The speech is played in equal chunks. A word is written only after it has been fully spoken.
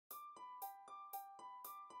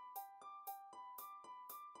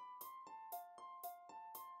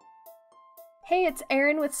Hey, it's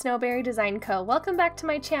Erin with Snowberry Design Co. Welcome back to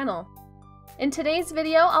my channel. In today's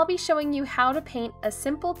video, I'll be showing you how to paint a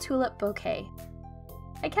simple tulip bouquet.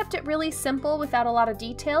 I kept it really simple without a lot of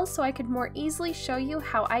details so I could more easily show you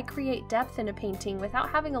how I create depth in a painting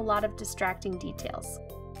without having a lot of distracting details.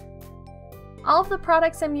 All of the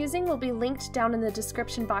products I'm using will be linked down in the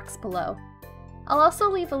description box below. I'll also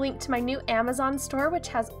leave a link to my new Amazon store which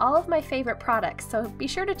has all of my favorite products, so be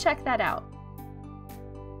sure to check that out.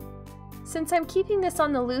 Since I'm keeping this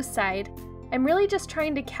on the loose side, I'm really just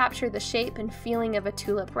trying to capture the shape and feeling of a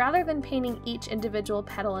tulip rather than painting each individual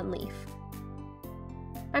petal and leaf.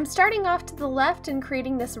 I'm starting off to the left and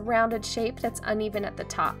creating this rounded shape that's uneven at the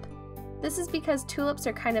top. This is because tulips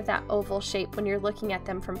are kind of that oval shape when you're looking at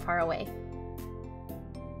them from far away.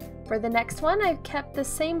 For the next one, I've kept the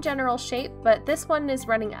same general shape, but this one is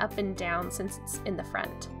running up and down since it's in the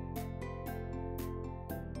front.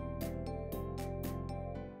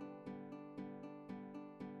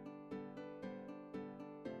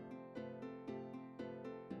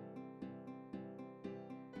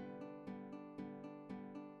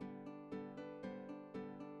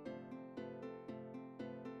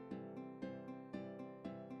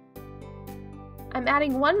 I'm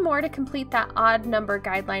adding one more to complete that odd number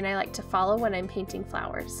guideline I like to follow when I'm painting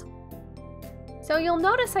flowers. So you'll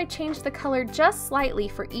notice I changed the color just slightly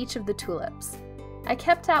for each of the tulips. I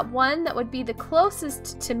kept that one that would be the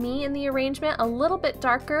closest to me in the arrangement a little bit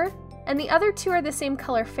darker, and the other two are the same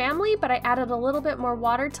color family, but I added a little bit more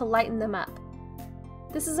water to lighten them up.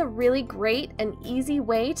 This is a really great and easy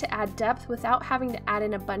way to add depth without having to add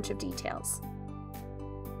in a bunch of details.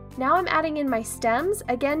 Now I'm adding in my stems,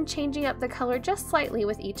 again changing up the color just slightly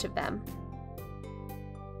with each of them.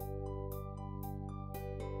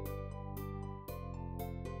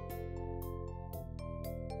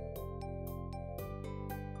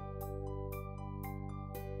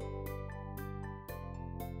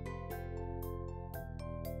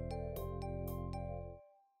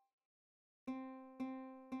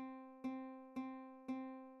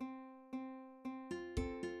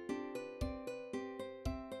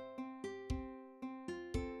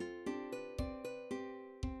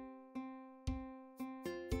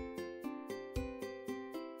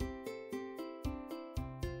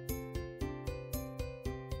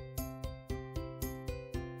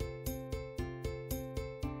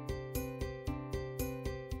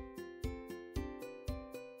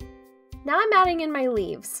 Now I'm adding in my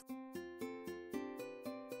leaves.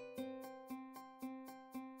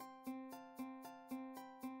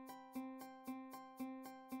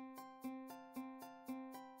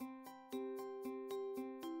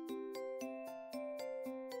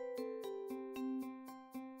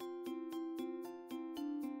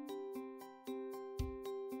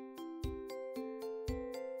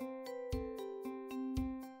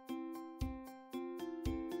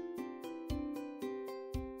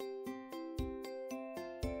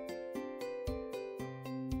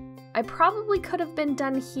 I probably could have been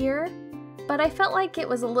done here, but I felt like it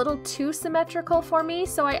was a little too symmetrical for me,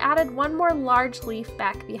 so I added one more large leaf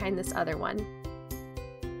back behind this other one.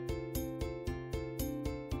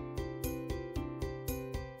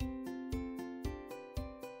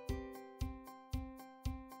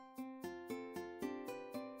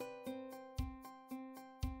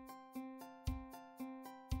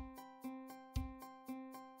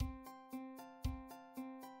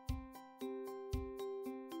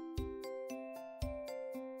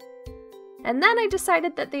 And then I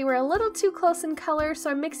decided that they were a little too close in color, so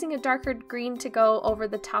I'm mixing a darker green to go over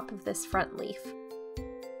the top of this front leaf.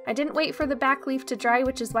 I didn't wait for the back leaf to dry,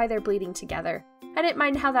 which is why they're bleeding together. I didn't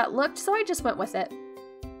mind how that looked, so I just went with it.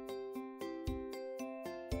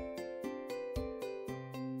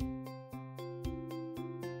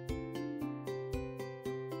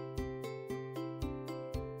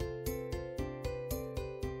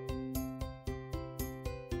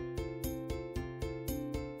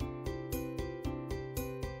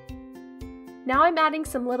 Now I'm adding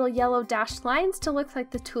some little yellow dashed lines to look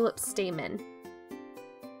like the tulip stamen.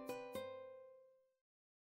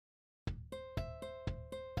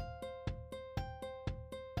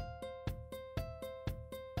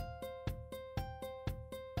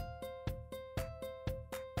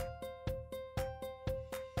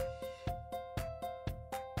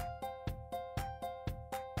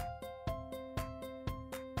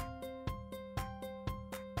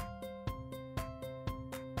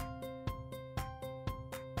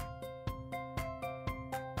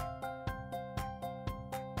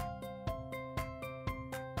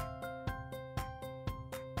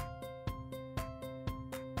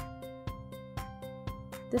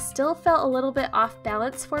 This still felt a little bit off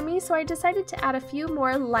balance for me, so I decided to add a few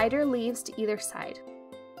more lighter leaves to either side.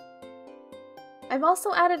 I've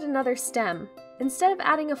also added another stem. Instead of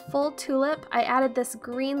adding a full tulip, I added this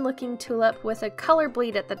green looking tulip with a color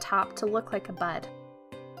bleed at the top to look like a bud.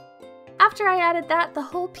 After I added that, the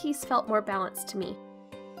whole piece felt more balanced to me.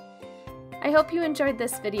 I hope you enjoyed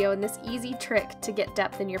this video and this easy trick to get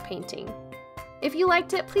depth in your painting. If you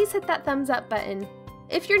liked it, please hit that thumbs up button.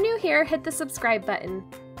 If you're new here, hit the subscribe button.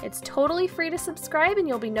 It's totally free to subscribe and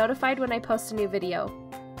you'll be notified when I post a new video.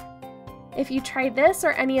 If you try this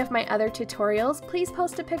or any of my other tutorials, please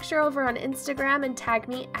post a picture over on Instagram and tag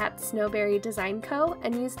me at Snowberry Design Co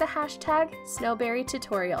and use the hashtag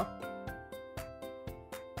SnowberryTutorial.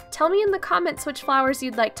 Tell me in the comments which flowers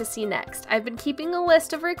you'd like to see next. I've been keeping a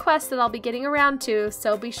list of requests that I'll be getting around to,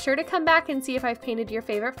 so be sure to come back and see if I've painted your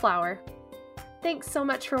favorite flower. Thanks so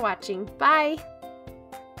much for watching. Bye!